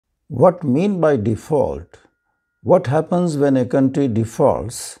What mean by default? What happens when a country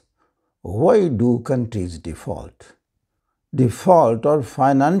defaults? Why do countries default? Default or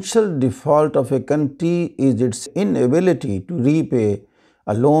financial default of a country is its inability to repay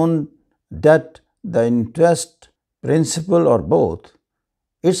a loan, debt, the interest, principal, or both.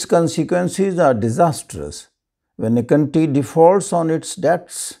 Its consequences are disastrous. When a country defaults on its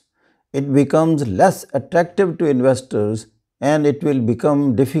debts, it becomes less attractive to investors and it will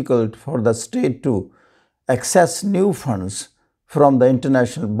become difficult for the state to access new funds from the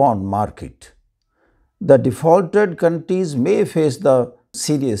international bond market. The defaulted countries may face the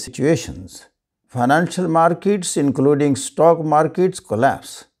serious situations. Financial markets, including stock markets,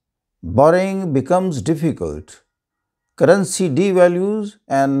 collapse. Borrowing becomes difficult. Currency devalues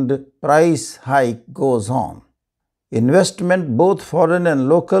and price hike goes on. Investment, both foreign and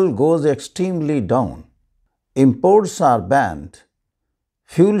local, goes extremely down. Imports are banned.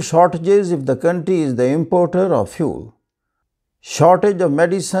 Fuel shortages if the country is the importer of fuel. Shortage of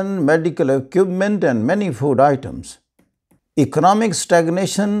medicine, medical equipment, and many food items. Economic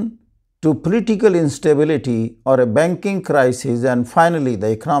stagnation to political instability or a banking crisis, and finally the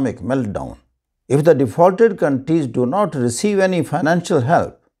economic meltdown. If the defaulted countries do not receive any financial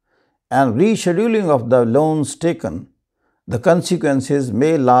help and rescheduling of the loans taken, the consequences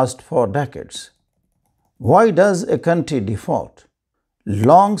may last for decades. Why does a country default?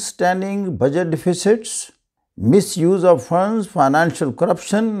 Long-standing budget deficits, misuse of funds, financial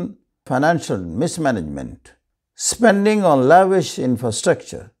corruption, financial mismanagement, spending on lavish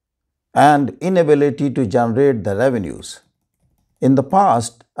infrastructure, and inability to generate the revenues. In the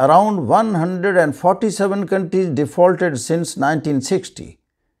past, around 147 countries defaulted since 1960.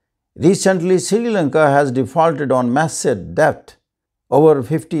 Recently, Sri Lanka has defaulted on massive debt, over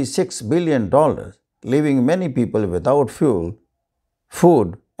 $56 billion, leaving many people without fuel,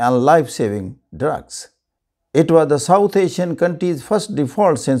 food, and life-saving drugs. It was the South Asian country's first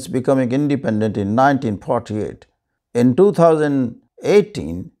default since becoming independent in 1948. In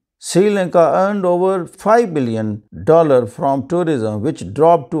 2018, Sri Lanka earned over $5 billion from tourism, which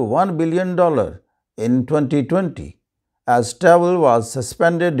dropped to $1 billion in 2020 as travel was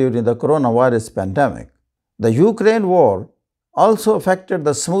suspended during the coronavirus pandemic. The Ukraine war also affected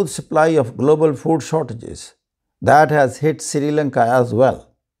the smooth supply of global food shortages. That has hit Sri Lanka as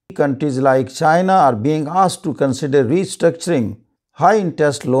well. Countries like China are being asked to consider restructuring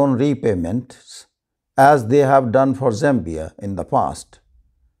high-interest loan repayments as they have done for Zambia in the past.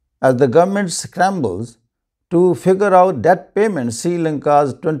 As the government scrambles to figure out debt payments, Sri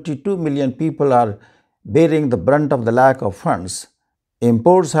Lanka's 22 million people are bearing the brunt of the lack of funds.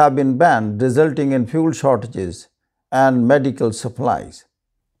 Imports have been banned, resulting in fuel shortages and medical supplies.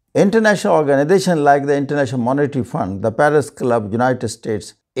 International organizations like the International Monetary Fund, the Paris Club, United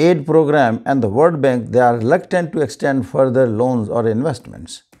States Aid Program, and the World Bank, they are reluctant to extend further loans or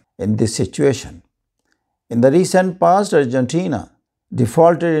investments in this situation. In the recent past, Argentina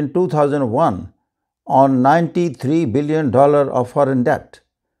defaulted in 2001 on $93 billion of foreign debt.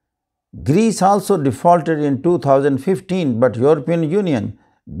 Greece also defaulted in 2015, but European Union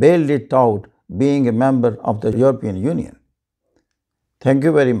bailed it out, being a member of the European Union. Thank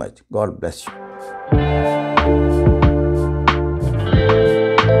you very much. God bless you.